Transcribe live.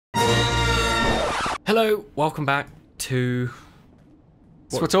Hello, welcome back to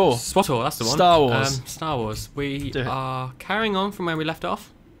SWTOR. SWTOR, that's the one. Star Wars. Star Wars. We are carrying on from where we left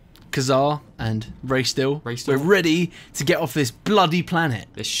off. Qaz'ar and Raystyll. Raystyll. We're ready to get off this bloody planet.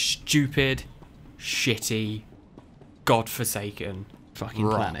 This stupid, shitty, godforsaken Fucking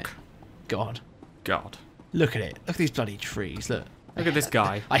rock. planet. God. Look Look at it. Look at these bloody trees. Look. at this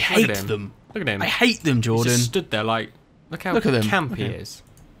guy. I Look hate at him. them. Look at him. I hate them, He Jordan. just stood there like, look how Look at them. camp he Okay. is.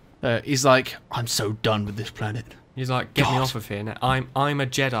 He's like, I'm so done with this planet. He's like, get me God. off of here. Now. I'm a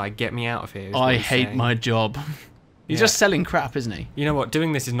Jedi, get me out of here. is what I he's hate saying. my job. He's Yeah. just selling crap, isn't he? You know what?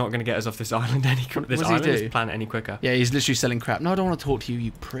 Doing this is not going to get us off this island this planet any quicker. Yeah, he's literally selling crap. No, I don't want to talk to you,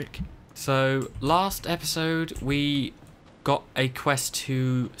 you prick. So, last episode, we got a quest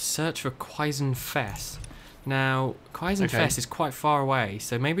to search for Qyzen Fess. Now, Qyzen Fess is quite far away,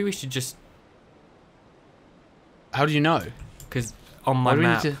 so maybe we should just... How do you know? Because on my Why do we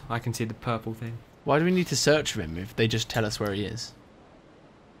map, need to- I can see the purple thing. Why do we need to search for him if they just tell us where he is?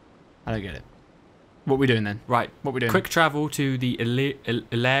 I don't get it. What are we doing then? Right, What are we doing? quick travel to the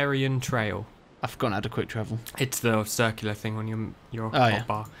Ilarian Trail. I've forgotten how to quick travel. It's the circular thing on your yeah.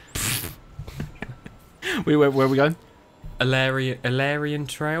 hotbar. Where are we going? Ilarian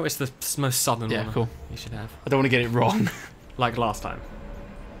Trail? It's the most southern one. Yeah, cool. You should have. I don't want to get it wrong. Like last time.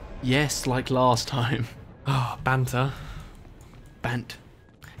 Yes, like last time. Oh, banter. Bant.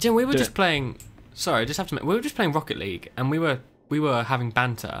 Jim, we were Do just it. playing. Sorry, I just have to admit, we were just playing Rocket League, and we were having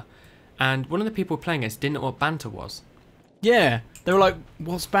banter, and one of the people playing us didn't know what banter was. Yeah, they were like,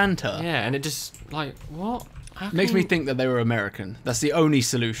 "What's banter?" Yeah, and it just like what? How Makes can me you- think that they were American. That's the only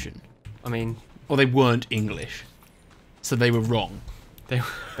solution. I mean, Or they weren't English, so they were wrong, they were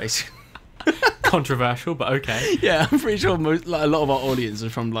basically. controversial, but okay. Yeah, I'm pretty sure a lot of our audience are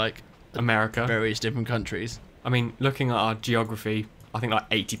from like America. various different countries. I mean, looking at our geography, I think like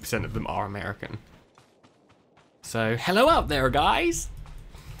 80% of them are American. So, hello out there, guys.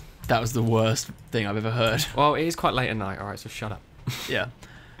 That was the worst thing I've ever heard. Well, it is quite late at night. All right, so shut up. Yeah.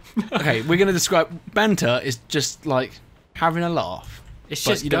 Okay, we're gonna describe banter is just like having a laugh. It's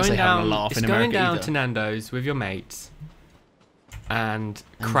But just you don't going say having a down. laugh It's in going America down either. to Nando's with your mates and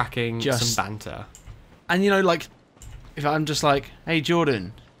cracking just- some banter. And you know, like, if I'm just like, "Hey,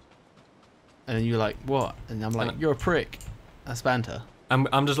 Jordan," and then you're like, "What?" and I'm like, "You're a prick." That's banter.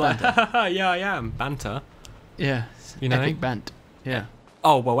 I'm just like, Banter. yeah, I am banter. Yeah. You know? Epic bant. Yeah.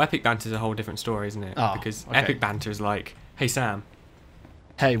 Oh well, epic banter is a whole different story, isn't it? Oh, because okay. epic banter is like, hey Sam,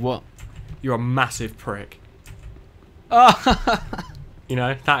 Hey, what? you're a massive prick. Oh. You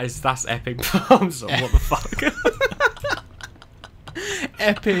know, that's epic. I'm sorry, what the fuck?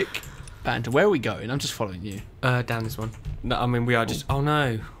 Epic banter. Where are we going? I'm just following you. Down this one. No, I mean we are just. Oh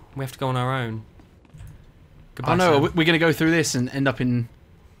no, we have to go on our own. Goodbye, Oh no, Sam. we're gonna go through this and end up in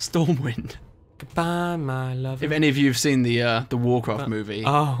Stormwind. Goodbye, my love. If any of you have seen the Warcraft movie,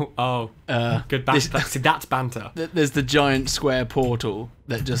 Oh, good banter. See, that's banter. there's the giant square portal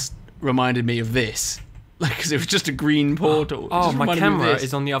that just reminded me of this. Like, because it was just a green portal. It Oh, just my reminded me of camera this.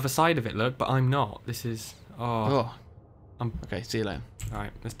 is on the other side of it. Look, but I'm not. This is. Oh. Oh. Okay, see you later. All right,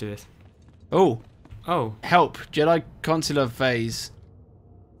 let's do this. Oh, Oh. help. Jedi Consular phase.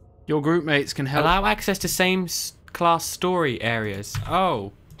 Your group mates can help. Allow access to same class story areas.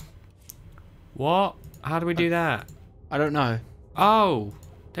 Oh. What? How do we do that? I don't know. Oh.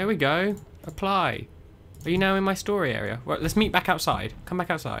 There we go. Apply. Are you now in my story area? Right, let's meet back outside. Come back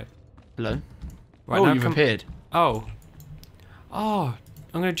outside. Hello? Right, Oh, now you've come... appeared. Oh. Oh.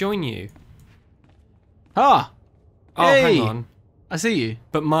 I'm going to join you. Ah! Oh, Hey! hang on. I see you.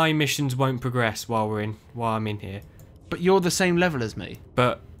 But my missions won't progress while I'm in here. But you're the same level as me.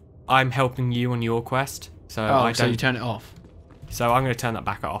 But I'm helping you on your quest. So Oh, I so don't you turn it off. So I'm going to turn that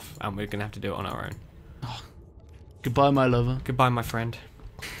back off, and we're going to have to do it on our own. Goodbye, my lover. Goodbye, my friend.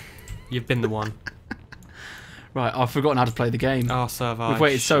 You've been the one. Right, I've forgotten how to play the game. Oh, so have I. We've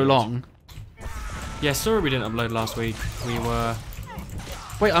waited so Shit. long. Yeah, sorry we didn't upload last week. We were...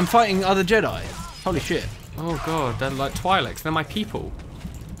 Wait, I'm fighting other Jedi. Holy shit. Oh, God. They're like Twi'leks. They're my people.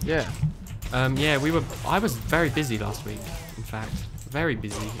 Yeah. Yeah, I was very busy last week, in fact. Very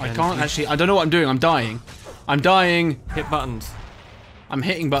busy. I and can't we actually... I don't know what I'm doing. I'm dying. I'm dying. Hit buttons. I'm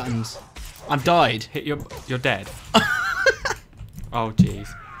hitting buttons. I've died. You're dead. Oh, jeez.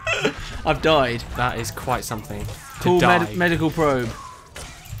 I've died. That is quite something. To Cool die. medical probe.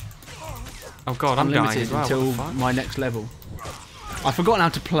 Oh, God, I'm dying Unlimited as well. until What the fuck? my next level. I've forgotten how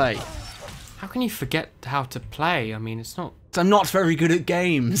to play. How can you forget how to play? I mean, it's not... I'm not very good at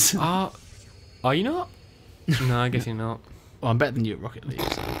games. Are you not? No, I guess you're not. Well, I'm better than you at Rocket League.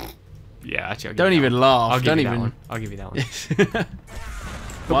 So. Yeah, actually, I'll give Don't you even that laugh. one. Don't even. I'll give you that one.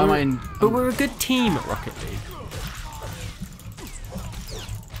 Why am I in... But we're a good team at Rocket League.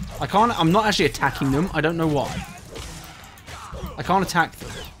 I can't... I'm not actually attacking them. I don't know why. I can't attack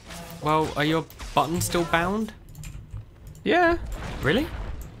them. Well, are your buttons still bound? Yeah. Really?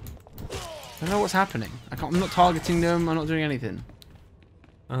 I don't know what's happening. I'm not targeting them. I'm not doing anything.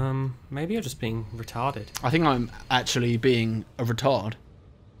 Maybe you're just being retarded. I think I'm actually being a retard.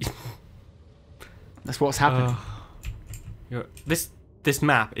 That's what's happening. This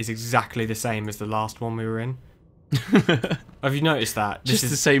map is exactly the same as the last one we were in. Have you noticed that? Just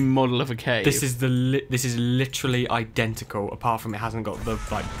the same model of a cave. This is literally identical, apart from it hasn't got the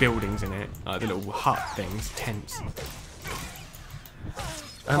like buildings in it, like the little hut things, tents.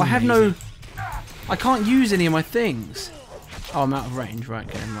 I have no. I can't use any of my things. Oh, I'm out of range. Right,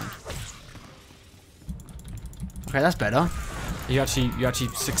 okay, never mind. Okay, that's better. You're actually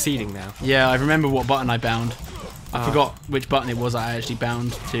succeeding now. Yeah, I remember what button I bound. I forgot which button it was I actually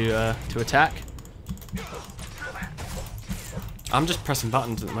bound to attack. I'm just pressing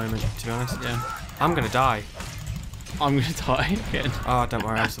buttons at the moment, to be honest. Yeah. I'm gonna die. I'm gonna die again. Oh, don't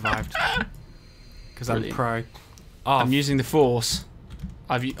worry, I survived. Because I'm pro. Oh, I'm using the Force.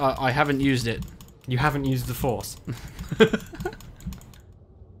 I haven't used it. You haven't used the Force.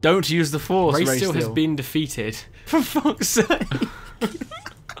 Don't use the Force, Raystyll has been defeated. For fuck's sake.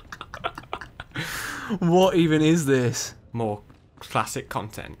 What even is this? More classic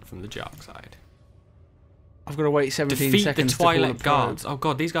content from the Jark side. I've got to wait 17 Defeat seconds the Twilight to call a probe. Guards. Oh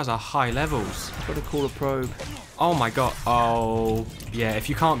god, these guys are high levels. I've got to call a probe. Oh my god. Oh, yeah, if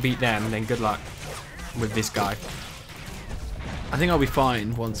you can't beat them, then good luck with this guy. I think I'll be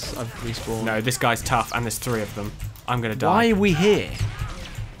fine once I've respawned. No, this guy's tough, and there's 3 of them. I'm gonna die. Why are we here?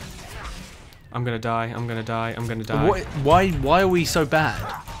 I'm gonna die. I'm gonna die. I'm gonna die. Why are we so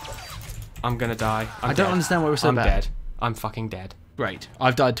bad? I'm gonna die. I don't understand why we're so I'm bad. dead. I'm fucking dead. Great.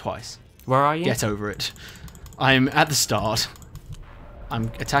 I've died twice. Where are you? Get over it. I'm at the start.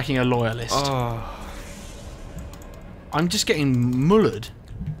 I'm attacking a loyalist. Oh. I'm just getting mullered.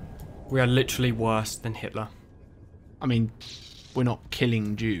 We are literally worse than Hitler. I mean, we're not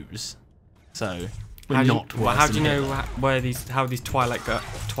killing Jews, so we're not worse. How do you than know Hitler. how these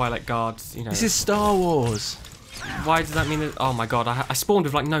Twilight Guards? You know. This is Star Wars. Why does that mean that? Oh my god! I spawned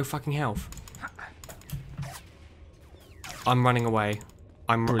with like no fucking health. I'm running away.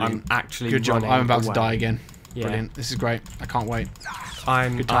 I'm actually good job. running I'm about away. to die again. Yeah. Brilliant. This is great. I can't wait.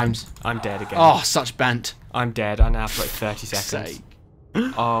 Good times. I'm dead again. Oh, such bant. I'm dead. I now have like 30 seconds. Sake.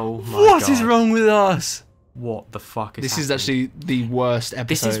 Oh my god. What is wrong with us? What the fuck is This happening? is actually the worst episode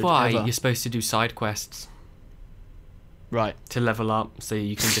This is why ever. you're supposed to do side quests. Right. To level up so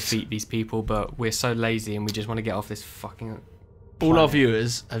you can defeat these people, but we're so lazy and we just want to get off this fucking All our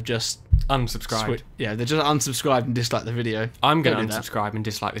viewers have just unsubscribed. Yeah, they just unsubscribed and disliked the video. I'm going to unsubscribe and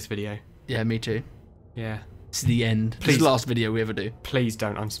dislike this video. Yeah, me too. Yeah. This is the end. This is the last video we ever do. Please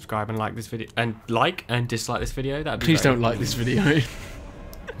don't unsubscribe and like this video. And like and dislike this video. That'd be Please don't like this video.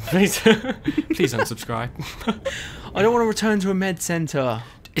 Please, please unsubscribe. I don't want to return to a med center.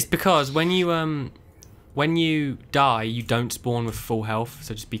 It's because when you die, you don't spawn with full health,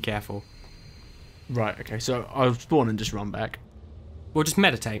 so just be careful. Right, okay, so I'll spawn and just run back. Well, just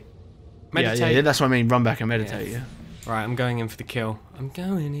meditate. Meditate. Yeah, that's what I mean, run back and meditate, yeah. Right, I'm going in for the kill. I'm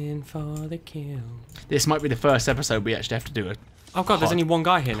going in for the kill. This might be the first episode we actually have to do it. Oh god, there's only one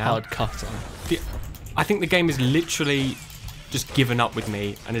guy here now. Hard cut on. I think the game is literally just given up with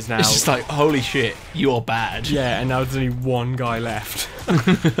me and is now... It's just like, holy shit, you're bad. Yeah, and now there's only one guy left.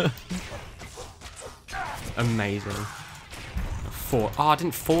 Amazing. Oh, I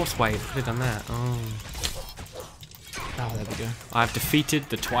didn't force wave. I could have done that. Oh, there we go. I've defeated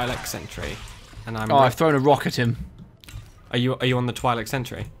the Twi'lek Sentry. And I'm I've thrown a rock at him. Are you on the Twi'lek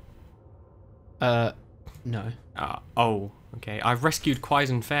Sentry? No. Oh, okay. I've rescued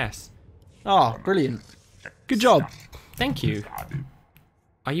Qyzen Fess. Oh, brilliant. Good job. Thank you.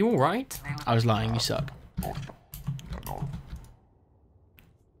 Are you alright? I was lying, you suck.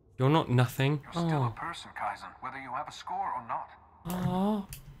 You're not nothing. You're still a person, Qyzen, whether you have a score or not. Oh,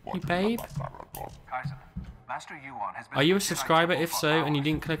 you babe. Qyzen, Master Yuan has been... Are you a subscriber? If so, and you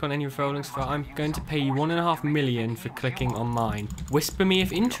didn't click on any referral links for, I'm going to pay you $1.5 million for clicking on mine. Whisper me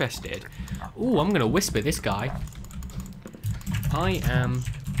if interested. Ooh, I'm going to whisper this guy. I am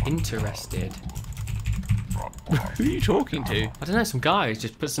interested. Who are you talking to? I don't know, some guy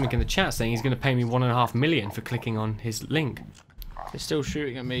just put something in the chat saying he's going to pay me $1.5 million for clicking on his link. They're still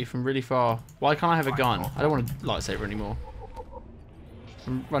shooting at me from really far. Why can't I have a gun? I don't want a lightsaber anymore.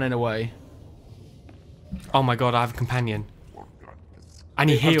 I'm running away. Oh my god, I have a companion. And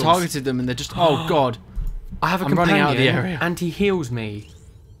he heals. I've targeted them and they're just... Oh god. I have a I'm running companion out of the area. and he heals me.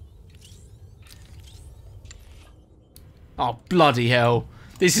 Oh, bloody hell.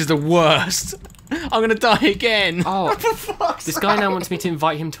 This is the worst. I'm going to die again. Oh, for fuck's this guy now wants me to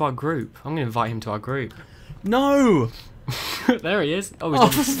invite him to our group. I'm going to invite him to our group. No. There he is. Oh,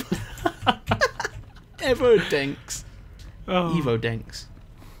 he's Evo Denks. oh. Evo Denks.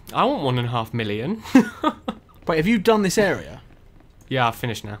 I want 1.5 million. Wait, have you done this area? Yeah, I've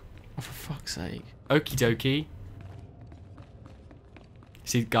finished now. Oh, for fuck's sake. Okie dokie.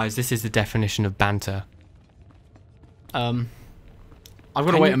 See, guys, this is the definition of banter. I've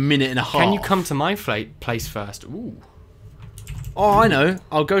got to wait a minute and a half. Can you come to my place first? Ooh. Oh, I know.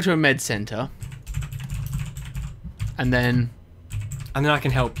 I'll go to a med center. And then I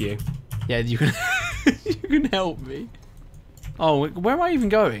can help you. yeah, you can you can help me. Oh, where am I even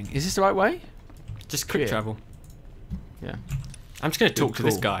going? Is this the right way? Just quick Yeah. travel. Yeah. I'm just going to talk to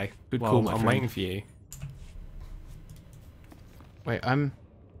this call. guy Good while call, my I'm friend. waiting for you. Wait, I'm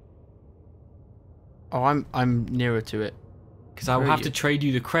nearer to it. Because I will Where are have you? to trade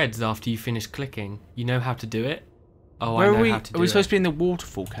you the creds after you finish clicking. You know how to do it? Oh, Where I know are we? how to do Are we it. supposed to be in the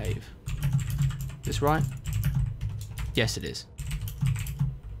waterfall cave? This right? Yes, it is.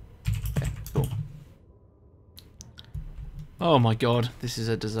 Okay, cool. Oh my god, this is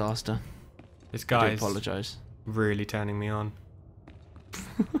a disaster. This I guy do is apologise. really turning me on.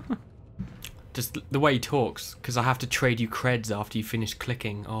 Just the way he talks, because I have to trade you creds after you finish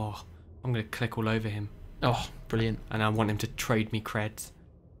clicking. Oh, I'm going to click all over him. Oh, brilliant. And I want him to trade me creds.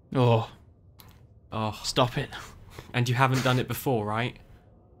 Oh, Oh, stop it. and you haven't done it before, right?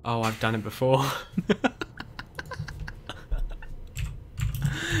 Oh, I've done it before.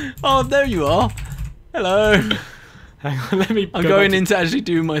 Oh, there you are. Hello. Hang on, let me I'm go going back in to actually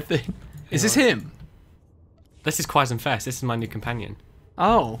do my thing. Is this him? This is Qyzen Fess. This is my new companion.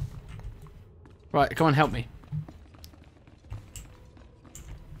 Oh. Right, come on, help me.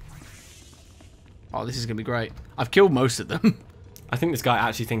 Oh, this is going to be great. I've killed most of them. I think this guy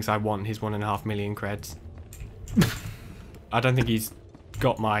actually thinks I want his 1.5 million creds. I don't think he's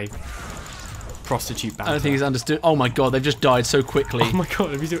got my prostitute banter. I don't think he's understood. Oh my god, they've just died so quickly. Oh my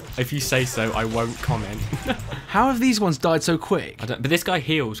god, if you say so, I won't comment. How have these ones died so quick? But this guy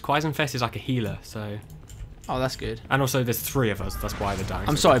heals. Qyzen Fess is like a healer, so... Oh, that's good. And also, there's 3 of us, that's why they're dying.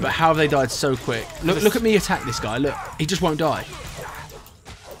 I'm sorry, but how have they died so quick? Look at me attack this guy. Look, he just won't die.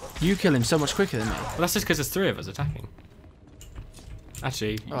 You kill him so much quicker than me. Well, that's just because there's 3 of us attacking.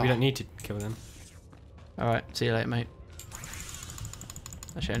 Actually, we don't need to kill them. Alright, see you later, mate.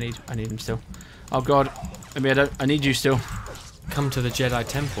 Actually, I need him still. Oh god, maybe I don't. I need you still. Come to the Jedi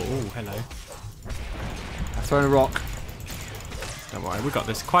Temple. Oh, hello. I've thrown a rock. Don't worry, we got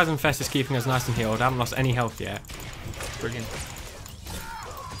this. Qyzen Fess is keeping us nice and healed. I haven't lost any health yet. Brilliant.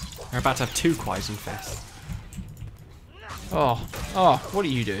 We're about to have 2 Qyzen Fess. Oh, what are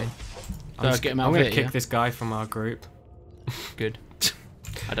you doing? I'm Get him out I'm of going here, to kick yeah? this guy from our group. Good.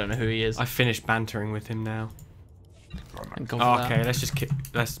 I don't know who he is. I finished bantering with him now. Thank God for Oh, that. okay,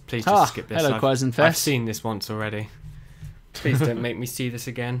 let's please Ah, just skip this. hello, Qyzen I've Fess. seen this once already. Please don't make me see this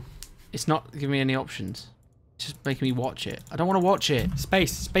again. It's not giving me any options. It's just making me watch it. I don't want to watch it.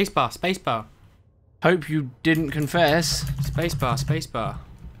 Spacebar. Hope you didn't confess. Spacebar.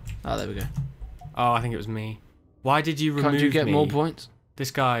 Oh, there we go. Oh, I think it was me. Why did you remove Can't you get me? more points? This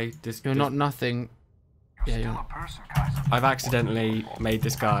guy, You're not nothing. Yeah, Still you're. a person, Qyzen. I've accidentally made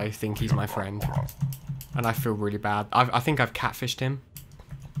this guy think he's my friend. And I feel really bad. I think I've catfished him.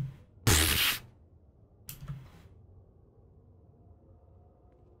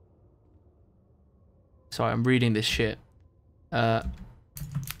 Sorry, I'm reading this shit.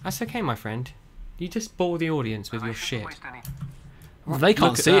 That's okay, my friend. You just bore the audience with your I shouldn't shit. waste any- Well, they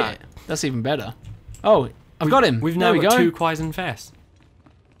can't Look at see that. it. That's even better. Oh, I've got him. We've there now we got go. 2 Qyzen Fess.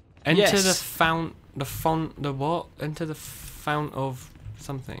 Enter Yes. the what? Enter the fount of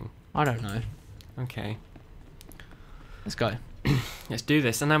something. I don't know. Okay. Let's go. Let's do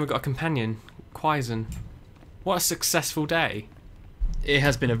this. And now we've got a companion. Qyzen. What a successful day. It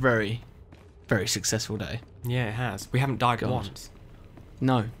has been a very, very successful day. Yeah, it has. We haven't died God. once.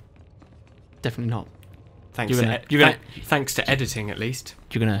 No, definitely not. Thanks, You're gonna- thanks to editing, at least.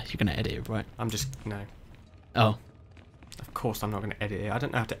 You're gonna edit it, right? I'm just... No. Oh, Of course I'm not going to edit it. I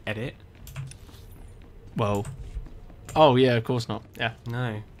don't know how to edit. well. Oh yeah, of course not. Yeah.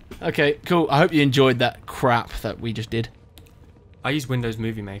 No. Okay, cool. I hope you enjoyed that crap that we just did. I use Windows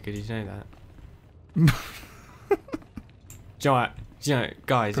Movie Maker. Did you know that? Do you know,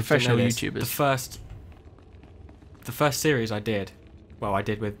 guys, if you Professional know this, YouTubers. the first series I did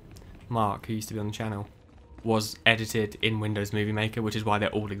with Mark, who used to be on the channel, was edited in Windows Movie Maker, which is why they're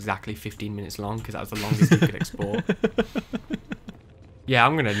all exactly 15 minutes long, because that was the longest you could export. Yeah,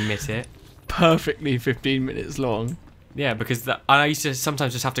 I'm going to admit it. Perfectly 15 minutes long. Yeah, because I used to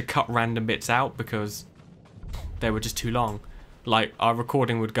sometimes just have to cut random bits out because they were just too long. Like, our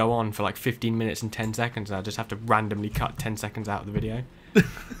recording would go on for like 15 minutes and 10 seconds, and I'd just have to randomly cut 10 seconds out of the video.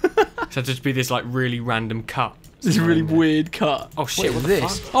 So it'd just be this like really random cut. This really weird cut. Oh shit, what what is the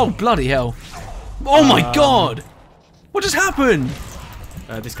this? fuck? Oh, bloody hell. Oh my god! What just happened?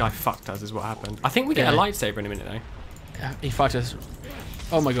 This guy fucked us is what happened. I think we get a lightsaber in a minute though. Yeah, he fucked us.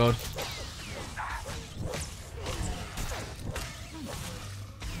 Oh my god.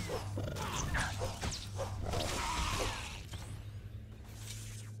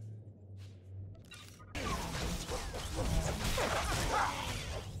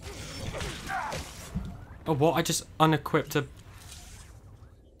 Oh, what? I just unequipped a...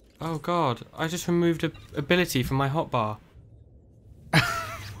 Oh god, I just removed a ability from my hotbar.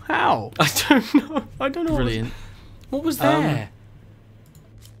 How? I don't know. I don't know. Brilliant. What was there?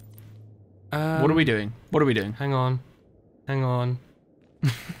 What are we doing? What are we doing? Hang on. Hang on.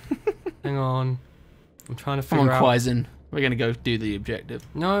 Hang on. I'm trying to Come figure on, out... Qyzen. We're going to go do the objective.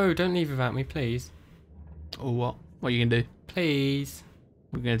 No, don't leave without me, please. Or what? What are you going to do? Please.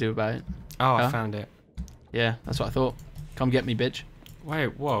 What are you going to do about it? Oh, I Huh? found it. Yeah, that's what I thought. Come get me, bitch. Wait,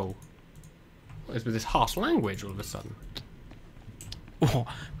 whoa. What is with this harsh language all of a sudden? Oh,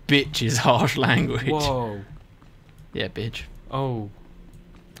 bitch is harsh language. Whoa. Yeah, bitch. Oh.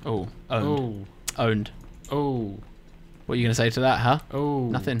 Oh, owned. Oh. Owned. Oh. What are you going to say to that, huh? Oh.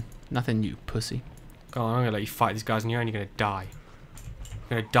 Nothing. Nothing, you pussy. Go on, I'm gonna let you fight these guys on your own. You're gonna die.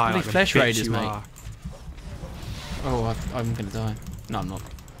 You're gonna die Bloody like the flesh bitch raiders, you mate. are. Oh, I'm going to die. No, I'm not.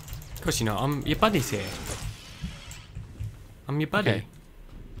 Of course you're not. Your buddy's here. I'm your buddy. Okay.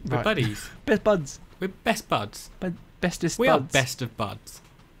 We're Right. buddies. Best buds. We're best buds. Bestest We are buds. best of buds.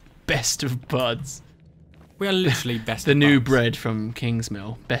 Best of buds. We are literally best The of new buds. bread from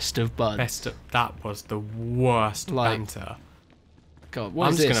Kingsmill. Best of buds. Best of... That was the worst Like- banter. God, what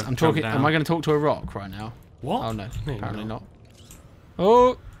I'm is just this? gonna I'm jump talking. down. Am I going to talk to a rock right now? What? Oh no, you're apparently not.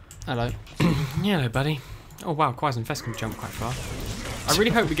 Oh, hello. Yeah, hello, buddy. Oh wow, Qyzen Fess can jump quite far. I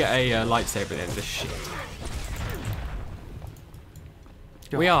really hope we get a lightsaber at the end of this shit.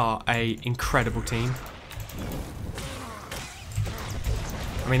 We are a incredible team.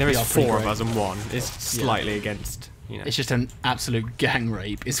 I mean, there is We are pretty 4 of great. us and 1. It's slightly against, you know. It's just an absolute gang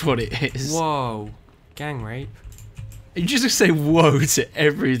rape, is what it is. Whoa, gang rape. You just say whoa to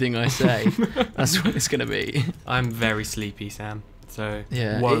everything I say. That's what it's going to be. I'm very sleepy, Sam. So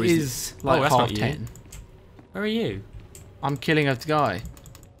Yeah, whoa it is oh, like that's not you. 10:30. Where are you? I'm killing a guy.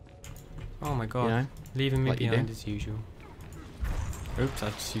 Oh my god, You know, leaving me like you behind do. as usual. Oops, I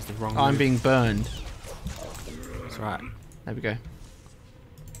just used the wrong. I'm move. being burned. That's right. There we go.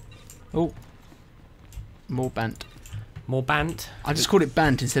 Oh, more bant. More bant. I just called it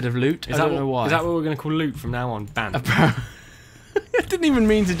bant instead of loot. I don't know why. Is that what we're going to call loot from now on? Bant. I didn't even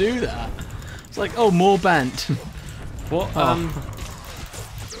mean to do that. It's like, oh, more bant. What? Oh.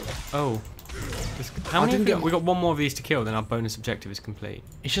 Oh. How I many? didn't get- We got 1 more of these to kill, then our bonus objective is complete.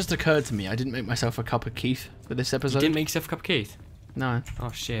 It's just occurred to me I didn't make myself a cup of Keith for this episode. You didn't make yourself a cup of Keith? No.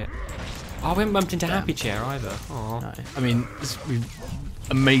 Oh shit. Oh, we haven't bumped into Damn. Happy Chair either. Oh, No. I mean, this would be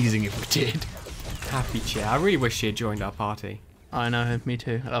amazing if we did. Happy Chair. I really wish she had joined our party. I know, me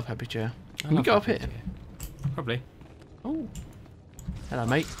too. I love Happy Chair. I Can we love go up Happy here? Chair. Probably. Oh. Hello,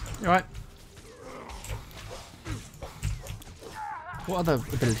 mate. You alright? What other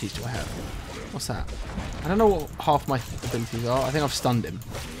abilities do I have? What's that? I don't know what half my abilities are. I think I've stunned him.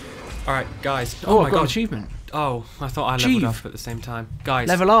 Alright, guys. Oh, my I've got an god. achievement. Oh, I thought I leveled Achieve. up at the same time. Guys,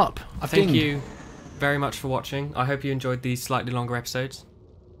 Level up. I've thank dinged. you very much for watching. I hope you enjoyed these slightly longer episodes.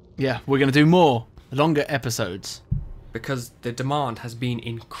 Yeah, we're going to do more. Longer episodes. Because the demand has been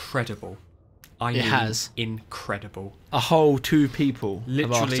incredible. I mean, has. incredible. A whole 2 people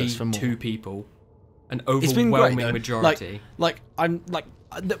have asked Literally us for more. 2 people. An It's been great, overwhelming though. majority.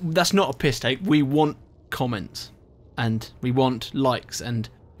 That's not a piss take. We want comments. And we want likes and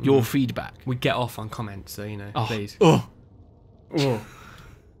your feedback. We get off on comments, so, you know, Oh. please. Oh. Oh.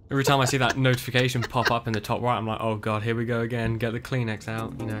 Every time I see that notification pop up in the top right, I'm like, oh god, here we go again. Get the Kleenex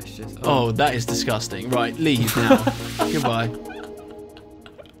out. You know, it's just... Oh, that is disgusting. Right, leave now. Goodbye.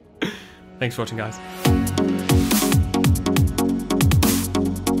 Thanks for watching, guys.